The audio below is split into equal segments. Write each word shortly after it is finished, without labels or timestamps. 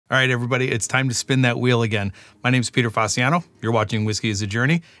All right, everybody, it's time to spin that wheel again. My name's Peter Fasciano. You're watching Whiskey is a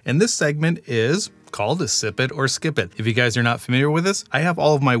Journey, and this segment is called a Sip It or Skip It. If you guys are not familiar with this, I have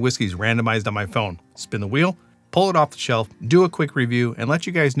all of my whiskeys randomized on my phone. Spin the wheel, pull it off the shelf, do a quick review, and let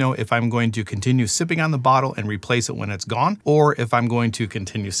you guys know if I'm going to continue sipping on the bottle and replace it when it's gone, or if I'm going to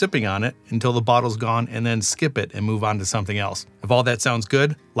continue sipping on it until the bottle's gone and then skip it and move on to something else. If all that sounds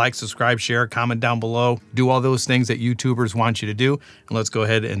good, like, subscribe, share, comment down below, do all those things that YouTubers want you to do, and let's go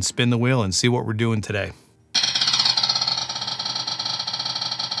ahead and spin the wheel and see what we're doing today.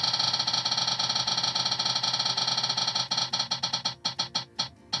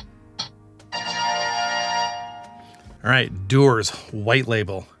 All right, Dewar's White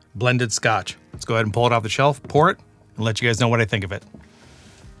Label Blended Scotch. Let's go ahead and pull it off the shelf, pour it, and let you guys know what I think of it.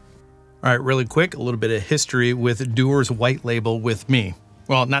 All right, really quick, a little bit of history with Dewar's White Label with me.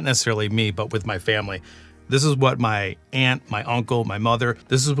 Well, not necessarily me, but with my family. This is what my aunt, my uncle, my mother,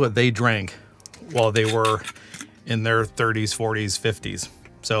 this is what they drank while they were in their 30s, 40s, 50s.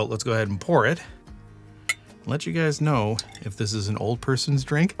 So let's go ahead and pour it. Let you guys know if this is an old person's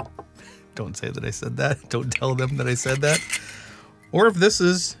drink. Don't say that I said that. Don't tell them that I said that. Or if this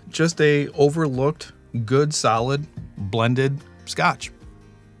is just a overlooked, good, solid, blended Scotch.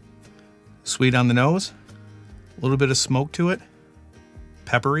 Sweet on the nose, a little bit of smoke to it,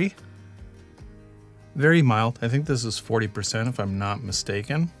 peppery, very mild. I think this is 40% if I'm not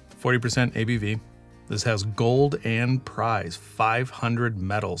mistaken. 40% ABV. This has gold and prize, 500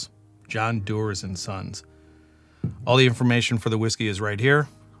 medals. John Dewar's and Sons. All the information for the whiskey is right here,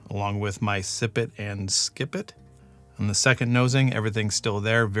 along with my Sip It and Skip It. On the second nosing, everything's still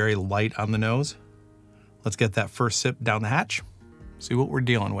there, very light on the nose. Let's get that first sip down the hatch, see what we're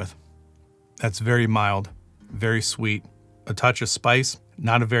dealing with. That's very mild, very sweet, a touch of spice,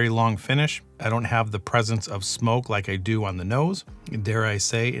 not a very long finish. I don't have the presence of smoke like I do on the nose. Dare I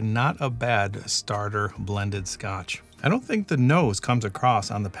say, not a bad starter blended Scotch. I don't think the nose comes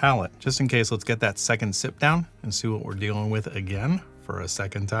across on the palate. Just in case, let's get that second sip down and see what we're dealing with again for a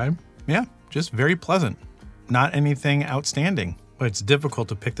second time. Yeah, just very pleasant. Not anything outstanding, but it's difficult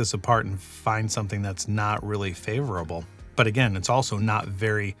to pick this apart and find something that's not really favorable. But again, it's also not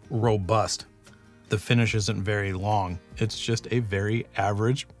very robust. The finish isn't very long. It's just a very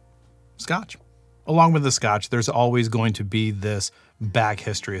average Scotch. Along with the Scotch, there's always going to be this back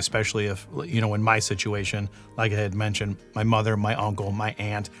history, especially if, you know, in my situation, like I had mentioned, my mother, my uncle, my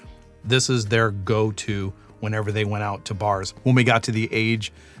aunt, this is their go-to whenever they went out to bars. When we got to the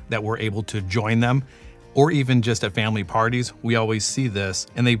age that we're able to join them, or even just at family parties, we always see this,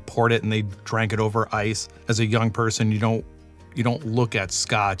 and they poured it and they drank it over ice. As a young person, you don't look at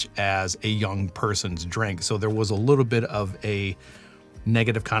Scotch as a young person's drink. So there was a little bit of a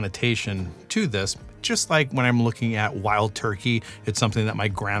negative connotation to this. Just like when I'm looking at Wild Turkey, it's something that my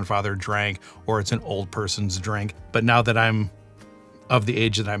grandfather drank, or it's an old person's drink. But now that I'm of the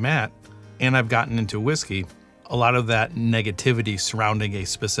age that I'm at, and I've gotten into whiskey, a lot of that negativity surrounding a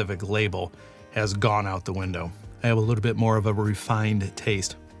specific label has gone out the window. I have a little bit more of a refined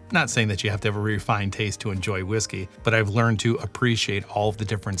taste. Not saying that you have to have a refined taste to enjoy whiskey, but I've learned to appreciate all of the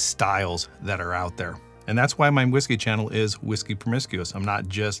different styles that are out there. And that's why my whiskey channel is Whiskey Promiscuous. I'm not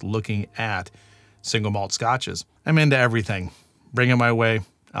just looking at single malt scotches. I'm into everything. Bring it my way,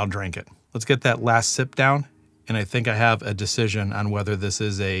 I'll drink it. Let's get that last sip down, and I think I have a decision on whether this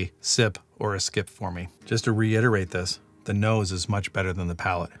is a sip or a skip for me. Just to reiterate this, the nose is much better than the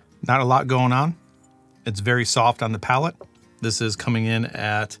palate. Not a lot going on. It's very soft on the palate. This is coming in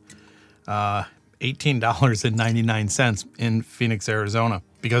at $18.99 in Phoenix, Arizona.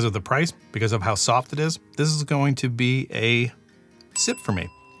 Because of the price, because of how soft it is, this is going to be a sip for me.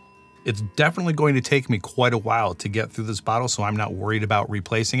 It's definitely going to take me quite a while to get through this bottle, so I'm not worried about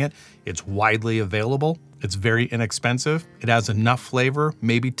replacing it. It's widely available. It's very inexpensive. It has enough flavor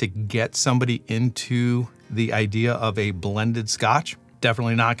maybe to get somebody into the idea of a blended Scotch.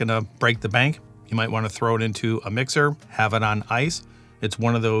 Definitely not gonna break the bank. You might wanna throw it into a mixer, have it on ice. It's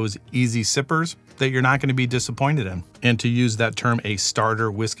one of those easy sippers that you're not gonna be disappointed in. And to use that term, a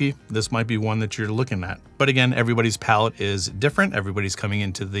starter whiskey, this might be one that you're looking at. But again, everybody's palate is different. Everybody's coming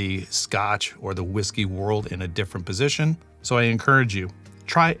into the Scotch or the whiskey world in a different position. So I encourage you,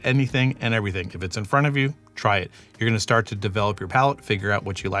 try anything and everything. If it's in front of you, try it. You're gonna start to develop your palate, figure out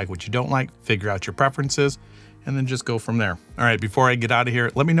what you like, what you don't like, figure out your preferences, and then just go from there. All right, before I get out of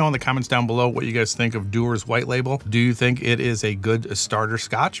here, let me know in the comments down below what you guys think of Dewar's White Label. Do you think it is a good starter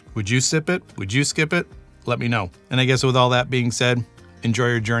Scotch? Would you sip it? Would you skip it? Let me know. And I guess with all that being said, enjoy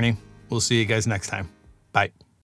your journey. We'll see you guys next time. Bye.